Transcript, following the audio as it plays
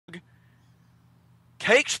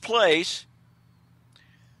takes place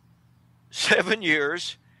 7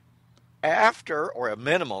 years after, or a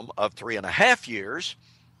minimum of 3.5 years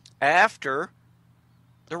after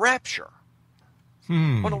the rapture. Oh,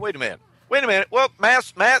 no, wait a minute. Well,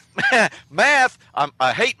 math. I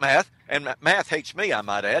hate math, and math hates me, I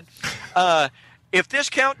might add. If this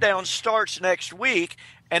countdown starts next week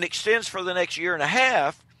and extends for the next year and a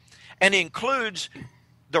half, and includes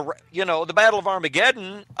the Battle of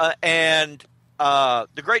Armageddon and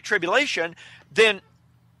the Great Tribulation, then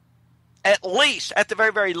at the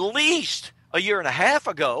very, very least, a year and a half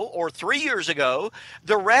ago or 3 years ago,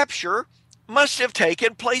 the rapture must have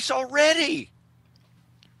taken place already.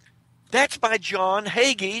 That's by John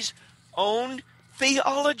Hagee's own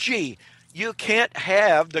theology. You can't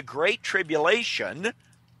have the Great Tribulation,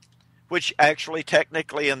 which actually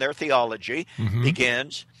technically in their theology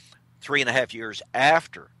begins 3.5 years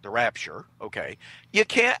after the rapture. Okay. You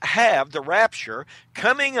can't have the rapture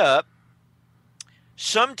coming up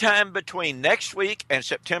sometime between next week and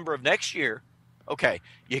September of next year. Okay.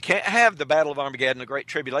 You can't have the Battle of Armageddon, the Great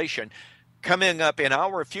Tribulation, coming up in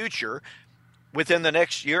our future within the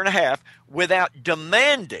next year and a half without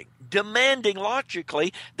demanding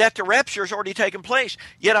logically that the rapture has already taken place.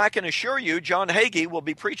 Yet I can assure you John Hagee will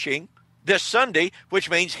be preaching this Sunday, which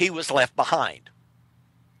means he was left behind.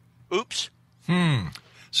 Oops.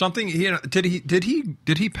 Something, did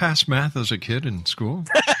he pass math as a kid in school?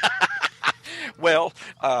 Well,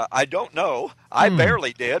 I don't know. I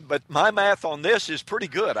barely did, but my math on this is pretty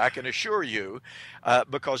good, I can assure you,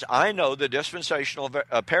 because I know the dispensational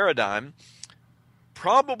paradigm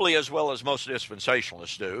probably as well as most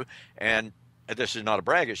dispensationalists do, and this is not a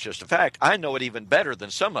brag, it's just a fact. I know it even better than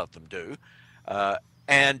some of them do,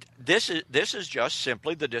 and this is just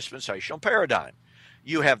simply the dispensational paradigm.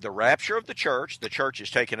 You have the rapture of the church is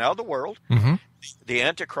taken out of the world. The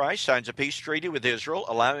Antichrist signs a peace treaty with Israel,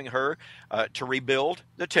 allowing her to rebuild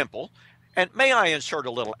the temple. And may I insert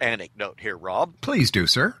a little anecdote here, Rob? Please do,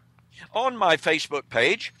 sir. On my Facebook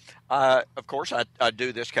page, of course, I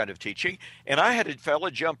do this kind of teaching, and I had a fella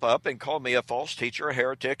jump up and call me a false teacher, a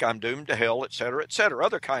heretic, I'm doomed to hell, etc.,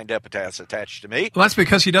 other kind epithets attached to me. Well, that's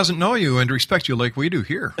because he doesn't know you and respect you like we do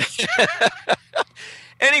here.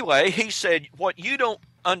 Anyway, he said, what you don't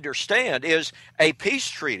understand is a peace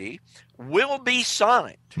treaty will be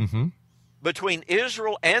signed between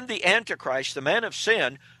Israel and the Antichrist, the man of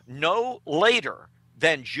sin, no later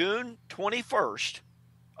than June 21st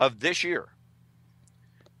of this year.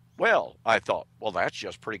 Well, I thought, well, that's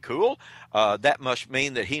just pretty cool. That must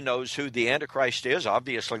mean that he knows who the Antichrist is.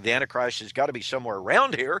 Obviously, the Antichrist has got to be somewhere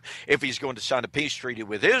around here if he's going to sign a peace treaty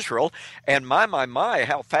with Israel. And my,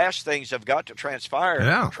 how fast things have got to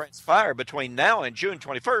transpire between now and June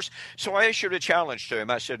 21st. So I issued a challenge to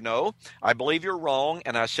him. I said, no, I believe you're wrong.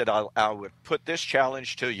 And I said, I would put this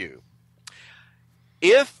challenge to you.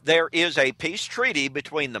 If there is a peace treaty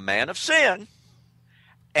between the man of sin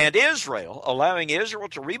and Israel, allowing Israel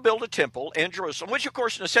to rebuild a temple in Jerusalem, which of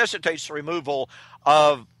course necessitates the removal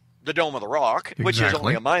of the Dome of the Rock, which is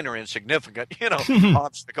only a minor insignificant,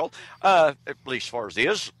 obstacle, at least as far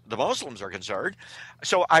as the Muslims are concerned.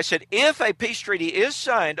 So I said, if a peace treaty is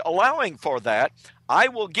signed allowing for that, I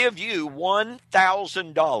will give you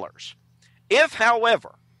 $1,000. If,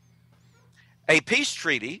 however, a peace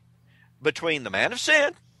treaty between the man of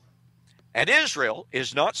sin and Israel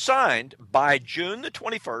is not signed by June the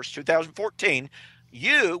 21st, 2014,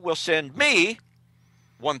 you will send me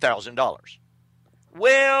 $1,000.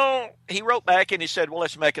 Well, he wrote back and he said, well,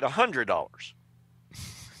 let's make it $100.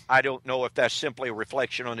 I don't know if that's simply a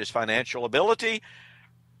reflection on his financial ability.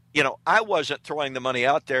 I wasn't throwing the money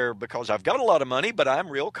out there because I've got a lot of money, but I'm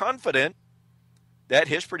real confident that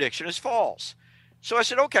his prediction is false. So I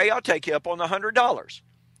said, okay, I'll take you up on the $100.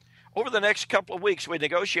 Over the next couple of weeks, we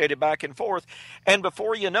negotiated back and forth, and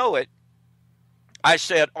before you know it, I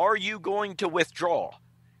said, are you going to withdraw?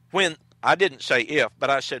 When, I didn't say if, but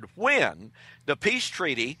I said when the peace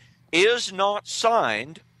treaty is not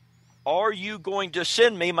signed, are you going to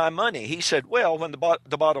send me my money? He said, well, when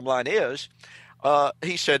the bottom line is,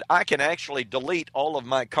 he said, I can actually delete all of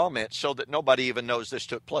my comments so that nobody even knows this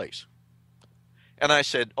took place. And I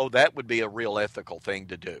said, oh, that would be a real ethical thing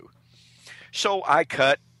to do. So I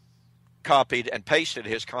copied and pasted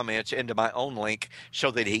his comments into my own link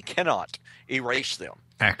so that he cannot erase them.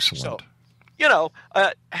 Excellent. So,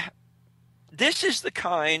 this is the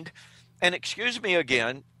kind, and excuse me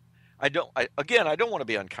again, I don't want to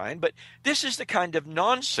be unkind, but this is the kind of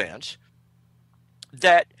nonsense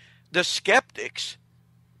that the skeptics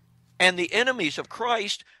and the enemies of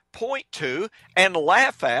Christ point to and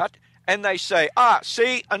laugh at, and they say,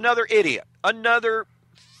 see, another idiot, another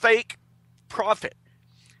fake prophet.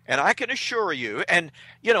 And I can assure you, and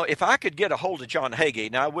if I could get a hold of John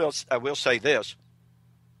Hagee, now I will say this.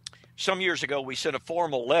 Some years ago, we sent a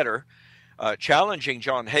formal letter challenging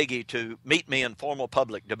John Hagee to meet me in formal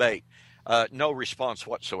public debate. No response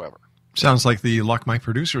whatsoever. Sounds like the luck my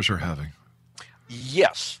producers are having.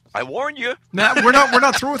 Yes, I warned you. Nah, we're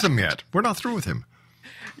not through with him yet. We're not through with him.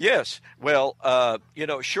 Yes. Well,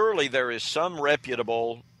 surely there is some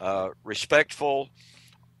reputable, respectful,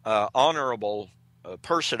 honorable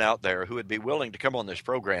person out there who would be willing to come on this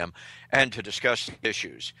program and to discuss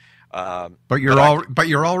issues. But you're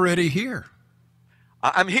already here.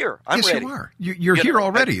 I'm here. I'm yes, ready. You are. You're here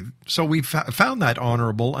already. So we've found that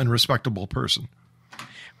honorable and respectable person.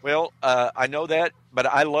 Well, I know that, but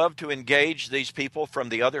I love to engage these people from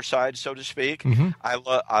the other side, so to speak. Mm-hmm.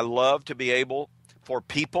 I love to be able for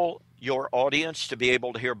people, your audience, to be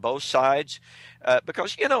able to hear both sides,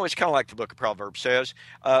 because it's kind of like the Book of Proverbs says: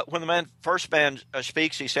 when the first man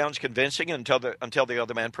speaks, he sounds convincing until the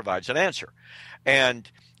other man provides an answer. And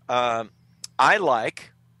I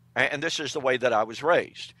like, and this is the way that I was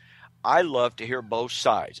raised, I love to hear both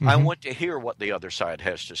sides. Mm-hmm. I want to hear what the other side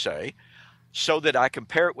has to say, so that I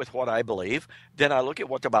compare it with what I believe. Then I look at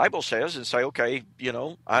what the Bible says and say, okay,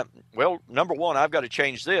 number one, I've got to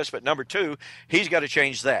change this, but number two, he's got to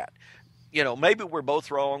change that. Maybe we're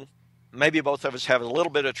both wrong. Maybe both of us have a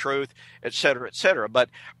little bit of truth, et cetera, et cetera. But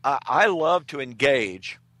I love to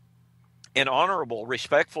engage in honorable,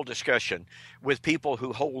 respectful discussion with people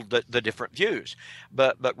who hold the different views.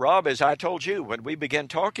 But Rob, as I told you, when we began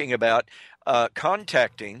talking about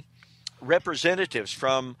contacting representatives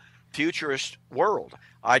from futurist world,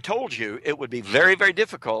 I told you it would be very, very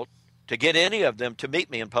difficult to get any of them to meet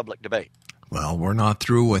me in public debate. Well, we're not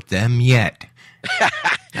through with them yet.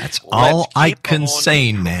 That's all I can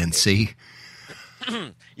say, Nancy.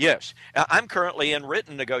 Yes. I'm currently in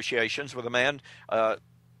written negotiations with a man.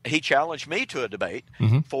 He challenged me to a debate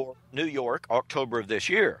for New York, October of this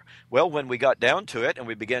year. Well, when we got down to it and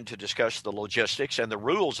we began to discuss the logistics and the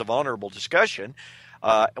rules of honorable discussion,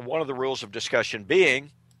 and one of the rules of discussion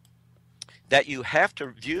being that you have to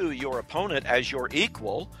view your opponent as your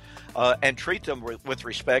equal and treat them with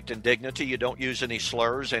respect and dignity. You don't use any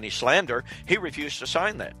slurs, any slander. He refused to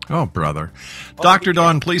sign that. Oh, brother. Dr.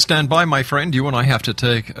 Don, please stand by, my friend. You and I have to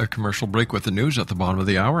take a commercial break with the news at the bottom of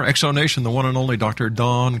the hour. Exonation, the one and only Dr.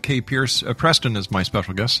 Don K Preston is my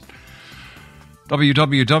special guest.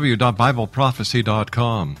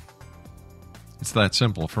 www.bibleprophecy.com. It's that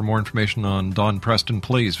simple. For more information on Don Preston,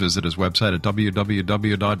 please visit his website at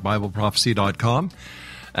www.bibleprophecy.com.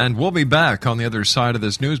 And we'll be back on the other side of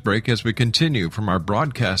this news break as we continue from our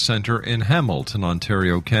broadcast center in Hamilton,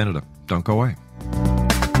 Ontario, Canada. Don't go away.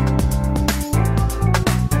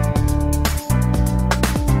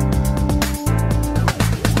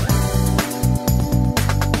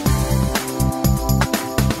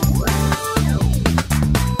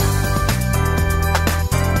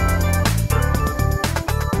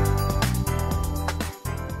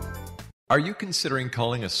 Are you considering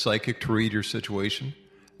calling a psychic to read your situation?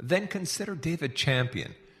 Then consider David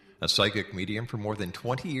Champion, a psychic medium for more than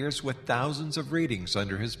 20 years with thousands of readings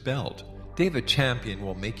under his belt. David Champion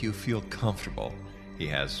will make you feel comfortable. He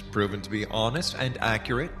has proven to be honest and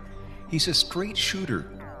accurate. He's a straight shooter.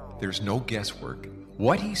 There's no guesswork.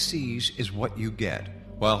 What he sees is what you get.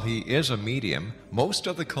 While he is a medium, most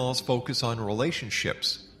of the calls focus on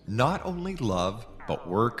relationships, not only love, but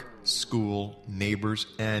work, school, neighbors,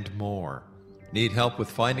 and more. Need help with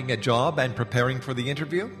finding a job and preparing for the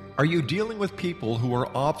interview? Are you dealing with people who are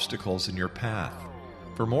obstacles in your path?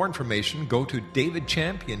 For more information, go to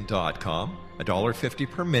davidchampion.com, $1.50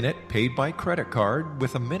 per minute paid by credit card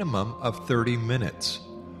with a minimum of 30 minutes.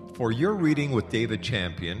 For your reading with David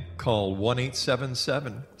Champion, call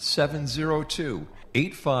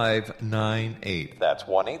 1-877-702-8598. That's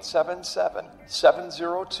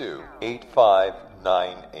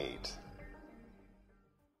 1-877-702-8598.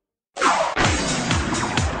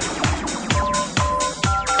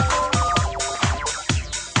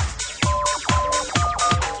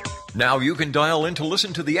 Now you can dial in to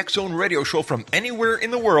listen to the X-Zone Radio Show from anywhere in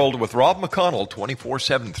the world with Rob McConnell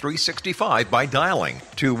 24/7, 365 by dialing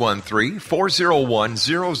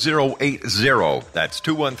 213-401-0080. That's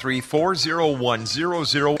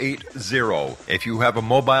 213-401-0080. If you have a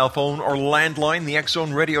mobile phone or landline, the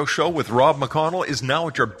X-Zone Radio Show with Rob McConnell is now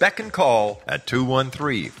at your beck and call at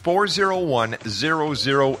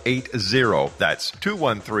 213-401-0080. That's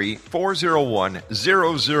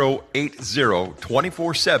 213-401-0080,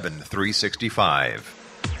 24/7. 365.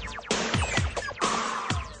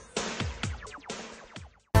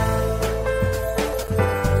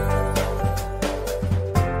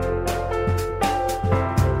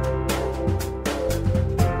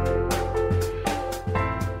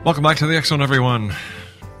 Welcome back to the X-Zone, everyone.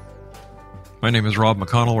 My name is Rob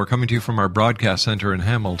McConnell. We're coming to you from our broadcast center in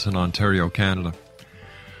Hamilton, Ontario, Canada.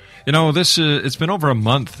 You know, it's been over a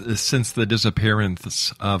month since the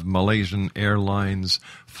disappearance of Malaysian Airlines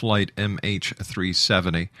flight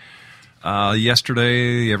MH370.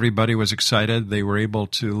 Yesterday, everybody was excited. They were able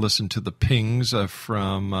to listen to the pings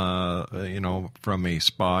from a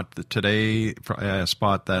spot today, a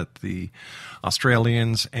spot that the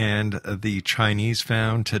Australians and the Chinese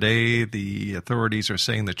found. Today, the authorities are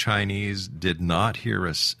saying the Chinese did not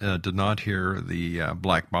hear the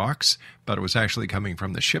black box, but it was actually coming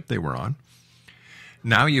from the ship they were on.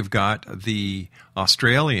 Now you've got the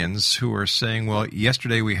Australians who are saying, well,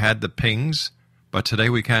 yesterday we had the pings, but today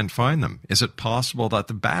we can't find them. Is it possible that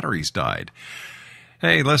the batteries died?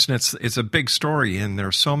 Hey, listen, it's a big story, and there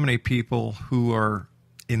are so many people who are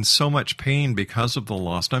in so much pain because of the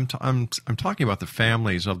loss. I'm talking about the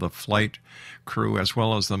families of the flight crew as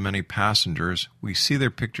well as the many passengers. We see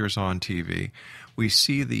their pictures on TV. We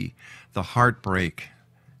see the heartbreak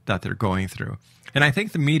that they're going through. And I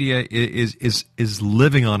think the media is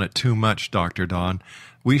living on it too much, Dr. Don.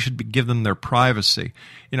 We should give them their privacy.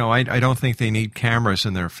 You know, I don't think they need cameras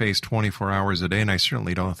in their face 24 hours a day, and I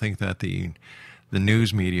certainly don't think that the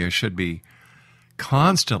news media should be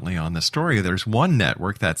constantly on the story. There's one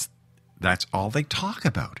network that's all they talk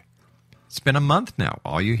about. It's been a month now.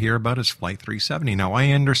 All you hear about is Flight 370. Now, I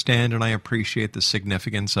understand and I appreciate the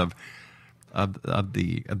significance of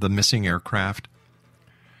the missing aircraft,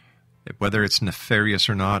 whether it's nefarious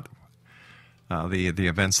or not. The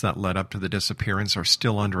events that led up to the disappearance are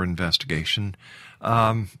still under investigation.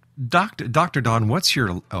 Dr. Don, what's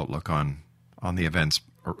your outlook on the events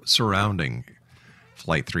surrounding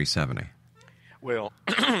Flight 370? Well,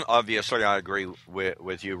 obviously, I agree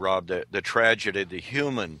with you, Rob. The tragedy, the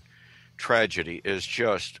human tragedy, is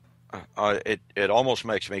just it almost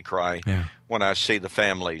makes me cry when I see the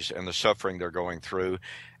families and the suffering they're going through.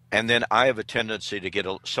 And then I have a tendency to get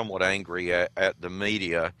somewhat angry at the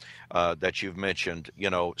media that you've mentioned. You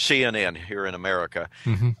know, CNN here in America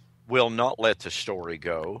will not let the story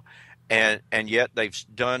go, and yet they've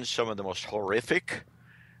done some of the most horrific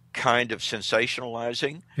kind of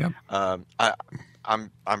sensationalizing. Yep.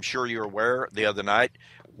 I'm sure you're aware. The other night,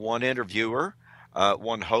 one interviewer,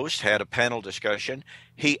 one host had a panel discussion.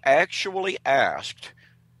 He actually asked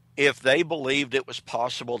if they believed it was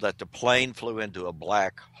possible that the plane flew into a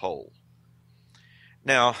black hole.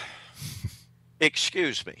 Now,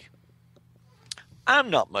 excuse me, I'm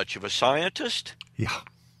not much of a scientist,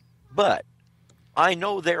 but I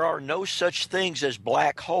know there are no such things as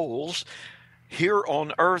black holes here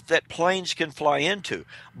on Earth that planes can fly into.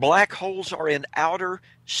 Black holes are in outer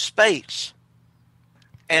space.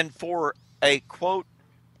 And for a, quote,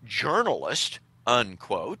 journalist,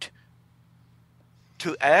 unquote,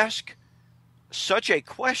 to ask such a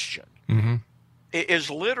question is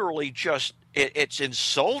literally just, it's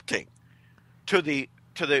insulting to the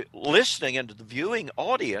listening and to the viewing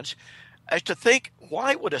audience, as to think,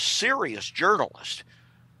 why would a serious journalist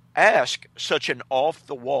ask such an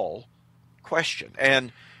off-the-wall question?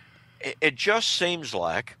 And it just seems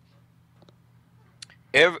like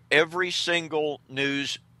every single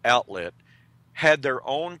news outlet had their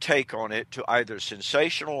own take on it, to either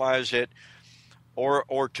sensationalize it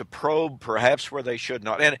or to probe perhaps where they should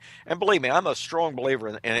not. And believe me, I'm a strong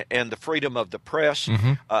believer in the freedom of the press.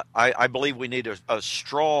 I believe we need a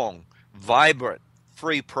strong, vibrant,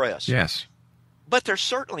 free press. Yes. But there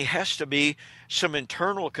certainly has to be some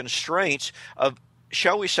internal constraints of,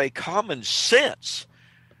 shall we say, common sense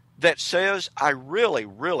that says, I really,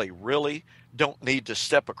 really, really don't need to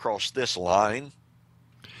step across this line.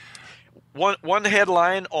 One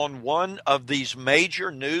headline on one of these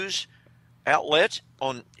major news outlets,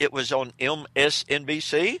 it was on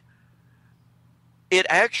MSNBC, it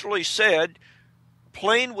actually said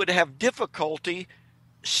plane would have difficulty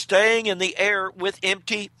staying in the air with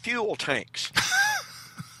empty fuel tanks.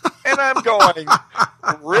 And I'm going,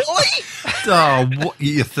 really?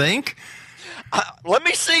 You think? Let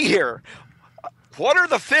me see here. What are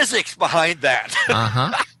the physics behind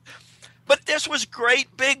that? But this was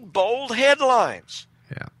great, big, bold headlines.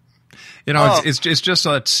 Yeah. You know, it's just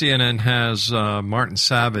that CNN has Martin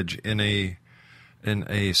Savage in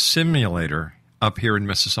a simulator up here in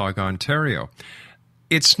Mississauga, Ontario.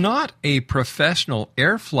 It's not a professional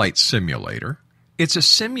air flight simulator. It's a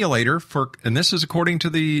simulator for, and this is according to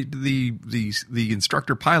the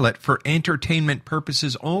instructor pilot, for entertainment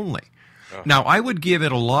purposes only. Now, I would give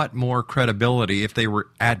it a lot more credibility if they were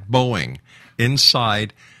at Boeing,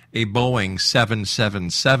 inside a Boeing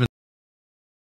 777